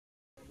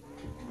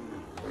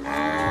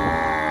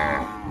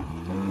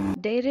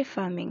Dairy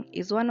farming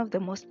is one of the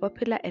most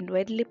popular and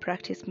widely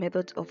practiced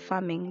methods of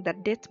farming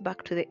that dates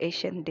back to the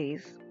ancient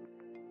days.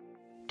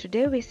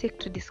 Today we seek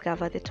to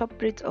discover the top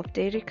breeds of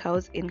dairy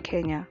cows in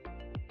Kenya.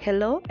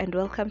 Hello and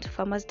welcome to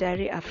Farmers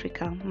Dairy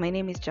Africa. My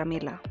name is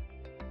Jamila.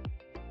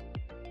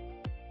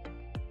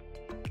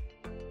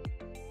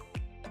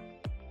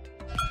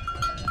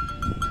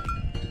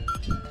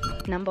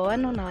 Number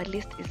 1 on our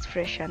list is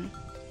Fresian.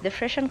 The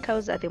Fresian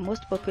cows are the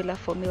most popular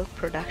for milk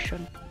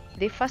production.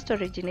 They first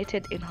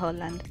originated in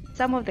Holland.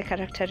 Some of the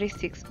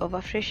characteristics of a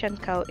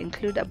Fresian cow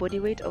include a body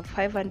weight of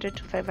 500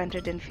 to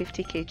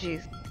 550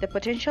 kgs. The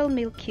potential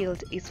milk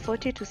yield is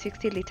 40 to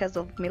 60 liters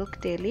of milk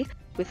daily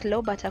with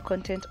low butter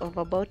content of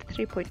about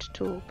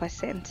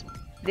 3.2%.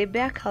 They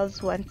bear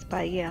calves once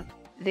per year.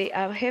 They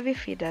are heavy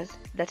feeders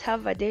that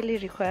have a daily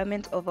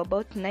requirement of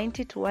about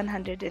 90 to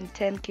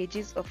 110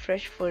 kgs of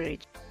fresh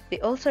forage. They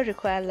also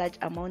require large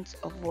amounts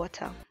of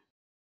water.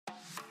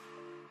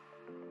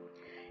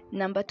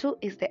 Number 2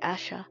 is the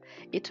Ayrshire.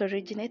 It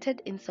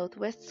originated in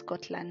southwest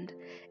Scotland.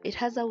 It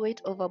has a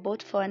weight of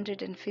about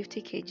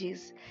 450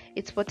 kgs.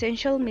 Its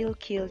potential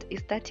milk yield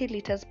is 30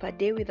 liters per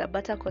day with a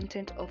butter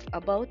content of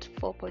about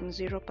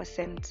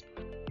 4.0%.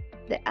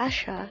 The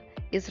Ayrshire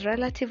is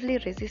relatively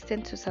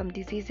resistant to some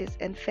diseases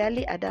and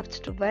fairly adapts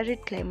to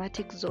varied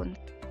climatic zones.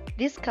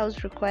 These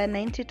cows require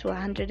 90 to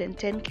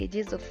 110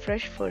 kgs of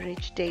fresh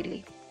forage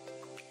daily.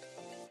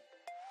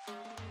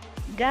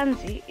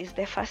 Guernsey is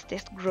the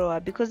fastest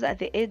grower because at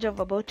the age of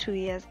about 2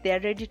 years they are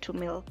ready to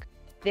milk.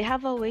 They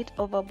have a weight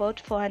of about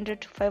 400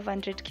 to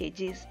 500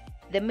 kgs.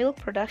 The milk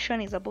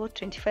production is about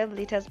 25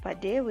 liters per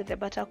day with the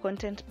butter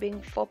content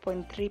being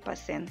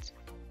 4.3%.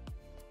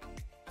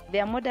 They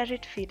are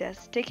moderate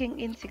feeders, taking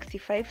in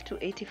 65 to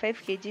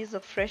 85 kgs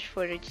of fresh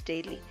forage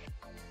daily.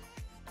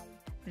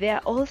 They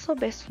are also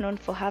best known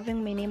for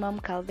having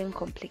minimum calving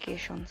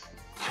complications.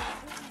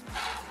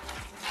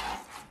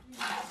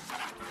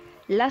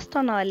 Last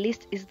on our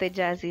list is the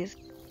Jerseys.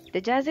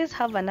 The Jerseys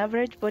have an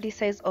average body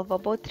size of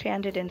about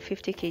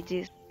 350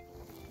 kgs.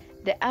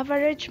 The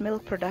average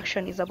milk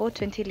production is about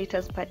 20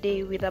 liters per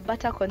day with a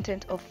butter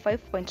content of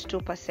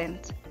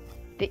 5.2%.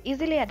 They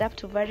easily adapt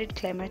to varied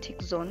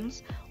climatic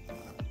zones.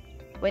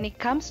 When it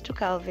comes to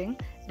calving,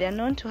 they are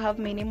known to have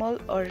minimal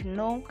or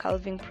no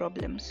calving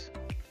problems.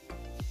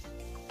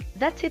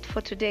 That's it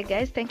for today,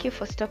 guys. Thank you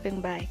for stopping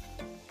by.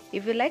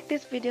 If you like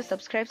this video,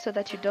 subscribe so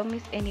that you don't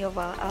miss any of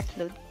our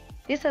uploads.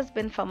 This has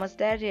been Farmers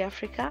Dairy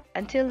Africa.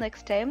 Until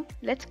next time,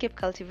 let's keep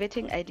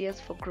cultivating ideas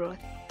for growth.